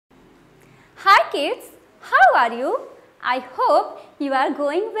kids, how are you? I hope you are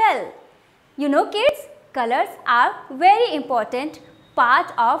going well. You know kids, colors are very important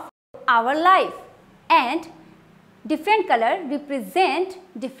part of our life and different color represent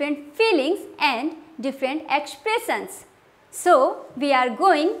different feelings and different expressions. So, we are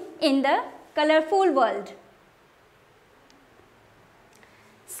going in the colorful world.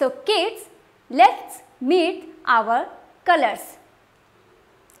 So, kids, let's meet our colors.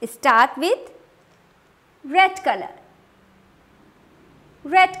 Start with red color.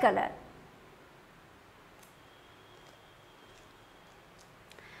 Red color.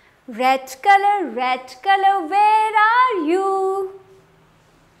 Red color, where are you?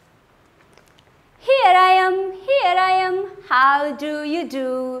 Here I am, how do you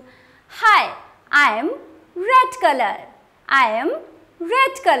do? Hi, I am red color. I am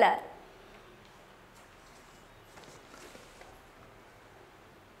red color.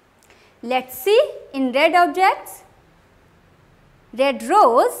 Let's see in red objects. Red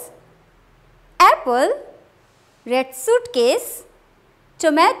rose, apple, red suitcase,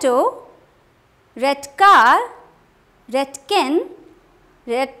 tomato, red car, red can,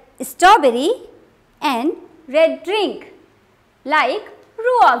 red strawberry and red drink like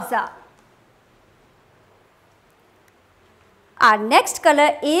ruafza. Our next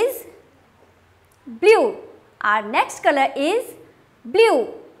color is blue. Our next color is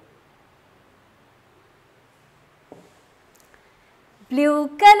blue. Blue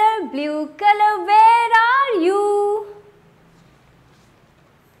color, where are you?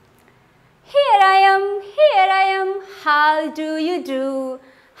 Here I am, how do you do?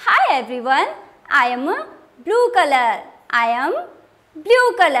 Hi everyone, I am a blue color. I am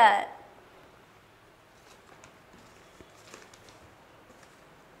blue color.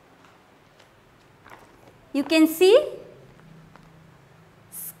 You can see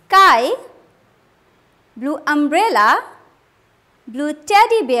sky, blue umbrella, blue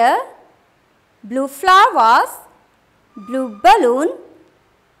teddy bear, blue flowers, blue balloon,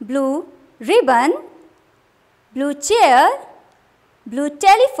 blue ribbon, blue chair, blue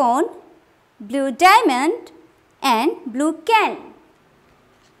telephone, blue diamond and blue can.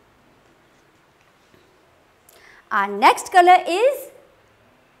 Our next color is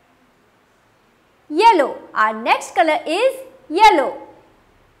yellow. Our next color is yellow.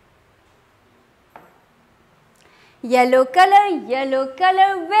 Yellow color,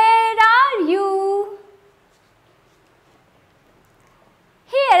 where are you?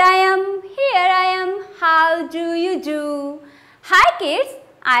 Here I am, how do you do? Hi kids,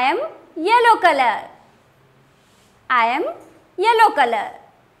 I am yellow color. I am yellow color.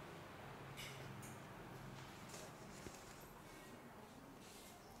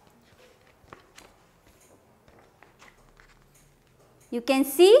 You can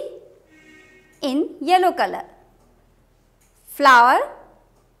see in yellow color. Flower,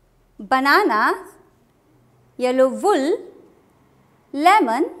 banana, yellow wool,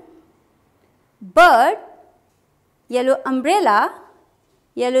 lemon, bird, yellow umbrella,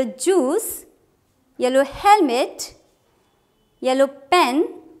 yellow juice, yellow helmet, yellow pen,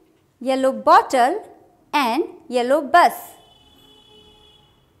 yellow bottle and yellow bus.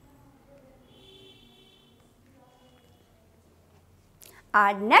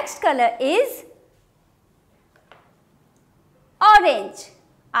 Our next color is orange.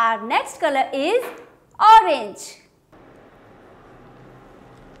 Our next color is orange.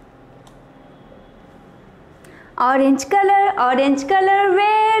 Orange color,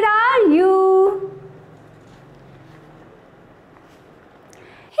 where are you?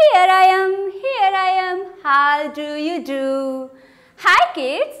 Here I am, how do you do? Hi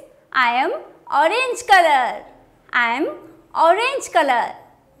kids, I am orange color. I am orange color.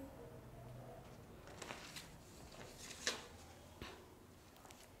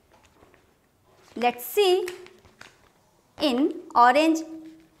 Let's see in orange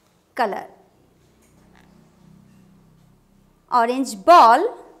color. Orange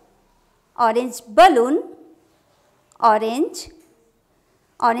ball, orange balloon, orange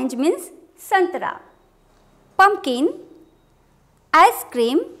means santra, pumpkin, ice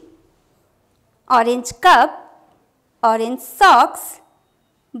cream, orange cup, orange socks,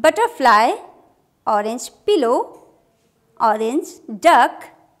 butterfly, orange pillow, orange duck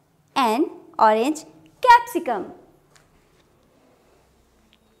and orange capsicum.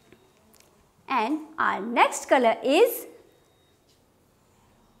 And our next color is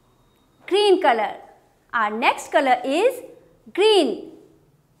green color. Our next color is green.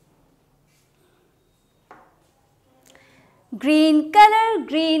 Green color,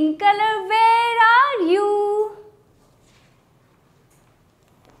 where are you?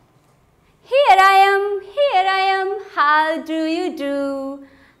 Here how do you do?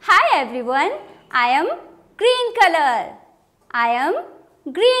 Hi everyone, I am green color. I am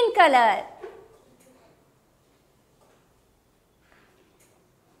green color.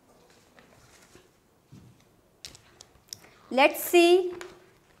 Let's see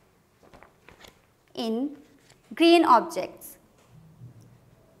in green objects.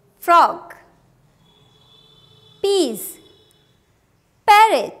 Frog, peas,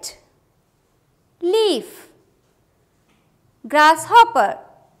 parrot, leaf, grasshopper,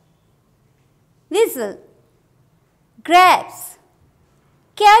 whistle, grapes,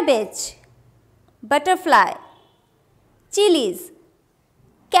 cabbage, butterfly, chilies,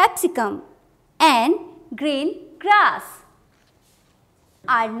 capsicum and green grass.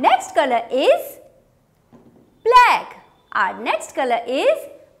 Our next color is black. Our next color is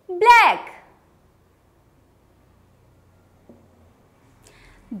black.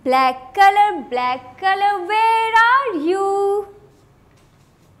 Black color, where are you?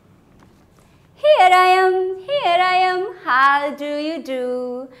 Here I am, how do you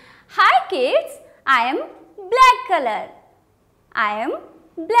do? Hi kids, I am black color. I am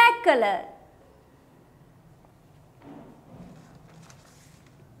black color.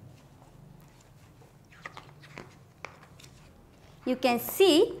 You can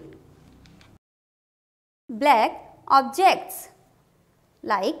see black objects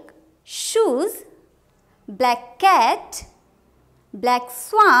like shoes, black cat, black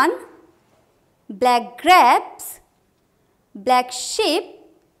swan, black grapes, black sheep,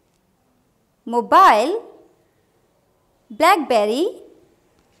 mobile, blackberry,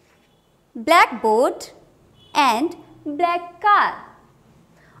 blackboard and black car.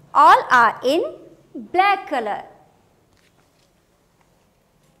 All are in black color.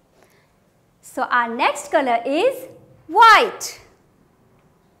 So our next color is white.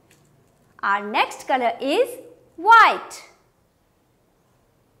 Our next color is white.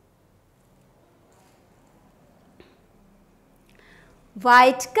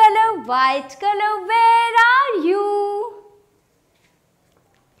 White color, where are you?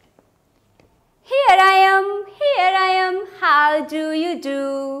 Here I am, how do you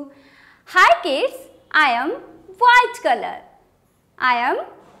do? Hi kids, I am white color. I am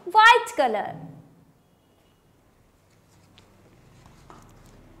white color.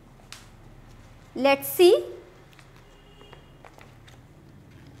 Let's see.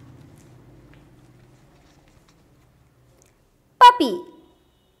 Puppy,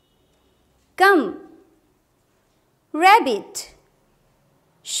 gum, rabbit,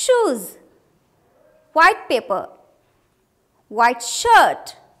 shoes, white paper, white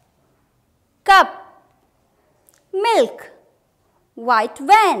shirt, cup, milk, white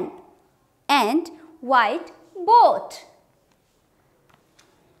van and white boat.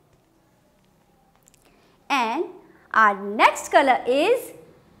 And our next color is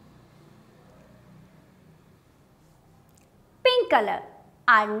pink color.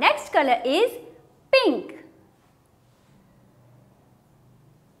 Our next color is pink.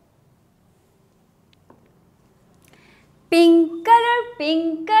 Pink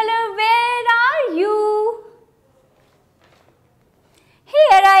color, where are you?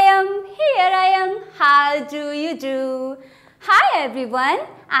 Here I am, how do you do? Hi everyone,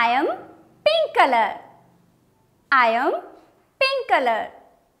 I am pink color. I am pink color.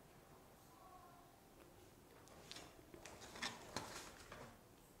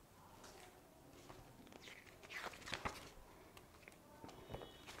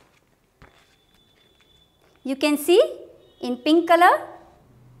 You can see in pink color,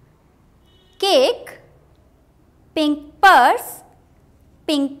 cake, pink purse,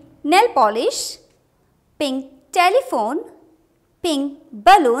 pink nail polish, pink telephone, pink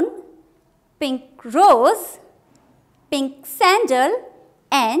balloon, pink rose, pink sandal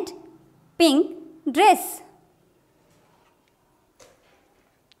and pink dress.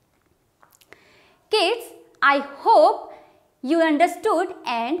 Kids, I hope you understood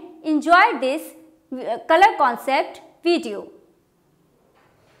and enjoyed this color concept video.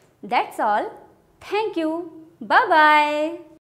 That's all. Thank you. Bye-bye.